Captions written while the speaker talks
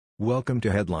Welcome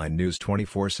to Headline News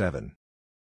 24/7.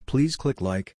 Please click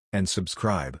like and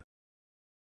subscribe.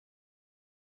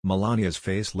 Melania's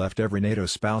face left every NATO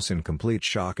spouse in complete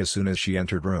shock as soon as she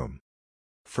entered room.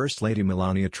 First Lady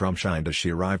Melania Trump shined as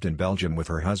she arrived in Belgium with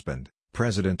her husband,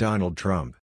 President Donald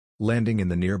Trump. Landing in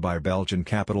the nearby Belgian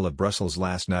capital of Brussels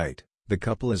last night, the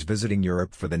couple is visiting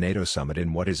Europe for the NATO Summit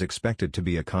in what is expected to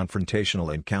be a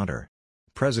confrontational encounter.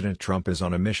 President Trump is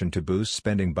on a mission to boost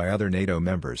spending by other NATO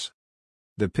members.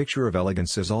 The picture of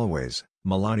elegance as always,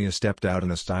 Melania stepped out in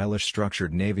a stylish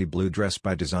structured navy blue dress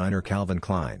by designer Calvin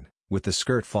Klein, with the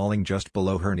skirt falling just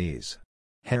below her knees.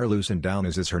 Hair loosened down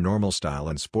as is her normal style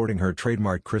and sporting her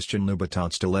trademark Christian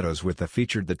Louboutin stilettos with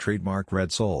the trademark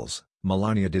red soles,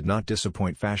 Melania did not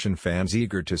disappoint fashion fans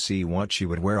eager to see what she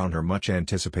would wear on her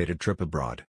much-anticipated trip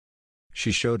abroad.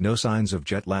 She showed no signs of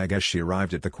jet lag as she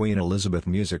arrived at the Queen Elizabeth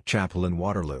Music Chapel in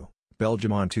Waterloo,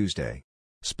 Belgium on Tuesday.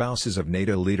 Spouses of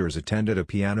NATO leaders attended a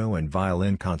piano and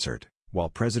violin concert, while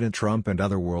President Trump and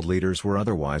other world leaders were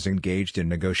otherwise engaged in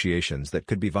negotiations that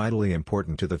could be vitally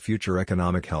important to the future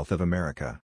economic health of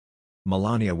America.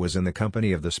 Melania was in the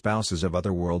company of the spouses of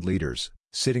other world leaders,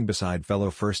 sitting beside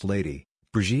fellow First Lady,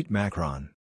 Brigitte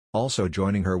Macron. Also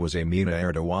joining her was Emine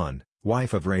Erdogan,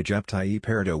 wife of Recep Tayyip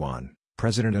Erdogan,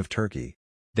 President of Turkey.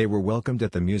 They were welcomed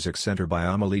at the Music Center by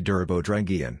Amélie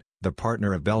Boudreguian, the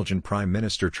partner of Belgian Prime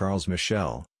Minister Charles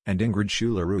Michel, and Ingrid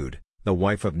Schuler-Ruud, the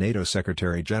wife of NATO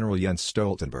Secretary-General Jens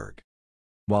Stoltenberg.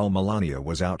 While Melania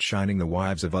was outshining the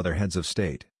wives of other heads of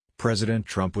state, President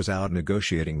Trump was out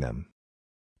negotiating them.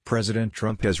 President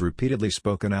Trump has repeatedly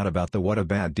spoken out about what a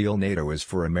bad deal NATO is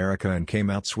for America and came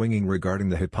out swinging regarding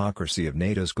the hypocrisy of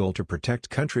NATO's goal to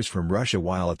protect countries from Russia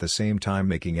while at the same time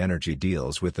making energy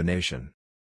deals with the nation.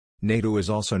 NATO is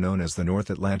also known as the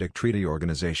North Atlantic Treaty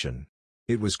Organization.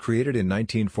 It was created in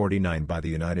 1949 by the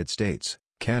United States,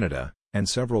 Canada, and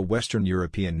several Western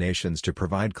European nations to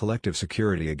provide collective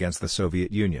security against the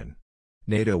Soviet Union.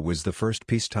 NATO was the first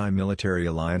peacetime military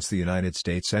alliance the United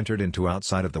States entered into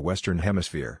outside of the Western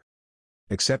Hemisphere.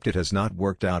 Except it has not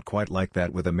worked out quite like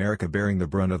that, with America bearing the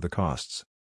brunt of the costs.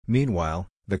 Meanwhile,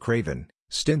 the craven,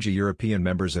 stingy European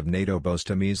members of NATO boast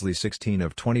a measly 16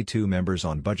 of 22 members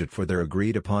on budget for their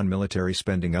agreed-upon military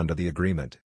spending under the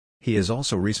agreement. He has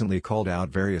also recently called out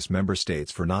various member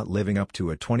states for not living up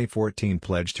to a 2014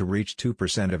 pledge to reach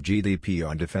 2% of GDP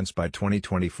on defense by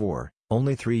 2024.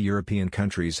 Only 3 European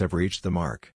countries have reached the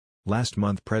mark. Last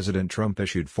month President Trump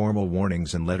issued formal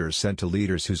warnings and letters sent to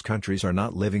leaders whose countries are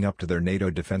not living up to their NATO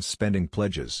defense spending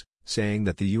pledges, saying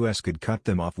that the U.S. could cut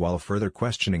them off, while further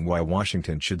questioning why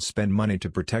Washington should spend money to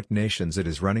protect nations it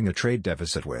is running a trade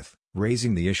deficit with,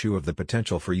 raising the issue of the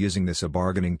potential for using this as a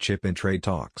bargaining chip in trade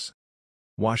talks.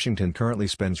 Washington currently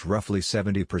spends roughly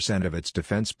 70% of its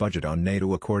defense budget on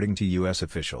NATO according to U.S.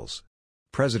 officials.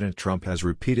 President Trump has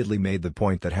repeatedly made the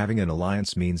point that having an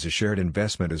alliance means a shared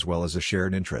investment as well as a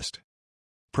shared interest.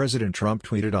 President Trump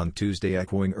tweeted on Tuesday,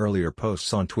 echoing earlier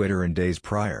posts on Twitter and days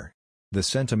prior. The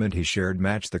sentiment he shared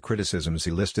matched the criticisms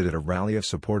he listed at a rally of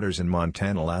supporters in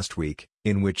Montana last week,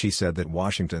 in which he said that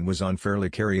Washington was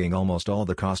unfairly carrying almost all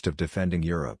the cost of defending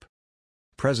Europe.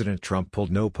 President Trump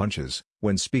pulled no punches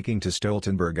when speaking to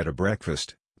Stoltenberg at a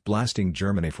breakfast, blasting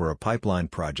Germany for a pipeline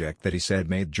project that he said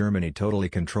made Germany totally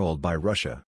controlled by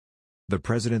Russia. The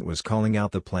president was calling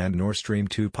out the planned Nord Stream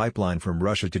 2 pipeline from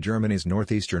Russia to Germany's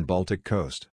northeastern Baltic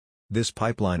coast. This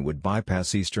pipeline would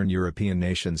bypass Eastern European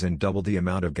nations and double the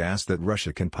amount of gas that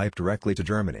Russia can pipe directly to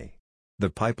Germany. The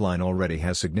pipeline already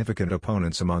has significant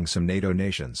opponents among some NATO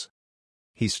nations.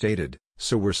 He stated,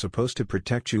 "So we're supposed to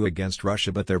protect you against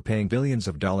Russia, but they're paying billions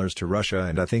of dollars to Russia,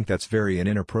 and I think that's very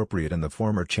inappropriate, and the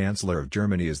former Chancellor of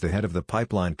Germany is the head of the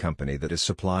pipeline company that is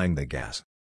supplying the gas.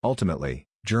 Ultimately,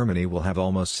 Germany will have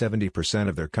almost 70%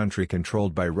 of their country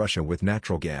controlled by Russia with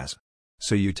natural gas.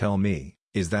 So you tell me,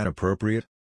 is that appropriate?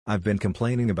 I've been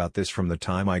complaining about this from the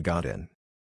time I got in."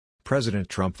 President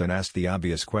Trump then asked the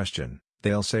obvious question,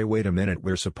 "They'll say, wait a minute,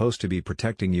 we're supposed to be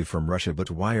protecting you from Russia,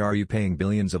 but why are you paying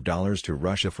billions of dollars to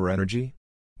Russia for energy?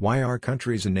 Why are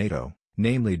countries in NATO,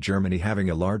 namely Germany,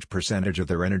 having a large percentage of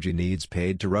their energy needs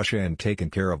paid to Russia and taken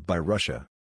care of by Russia?"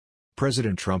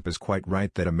 President Trump is quite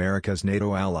right that America's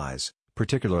NATO allies,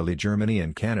 particularly Germany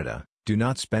and Canada, do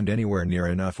not spend anywhere near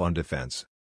enough on defense.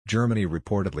 Germany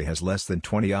reportedly has less than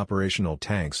 20 operational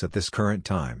tanks at this current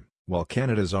time, while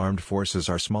Canada's armed forces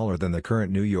are smaller than the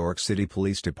current New York City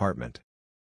Police Department.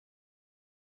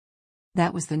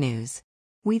 That was the news.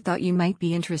 We thought you might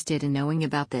be interested in knowing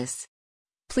about this.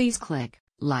 Please click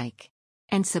like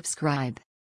and subscribe.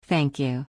 Thank you.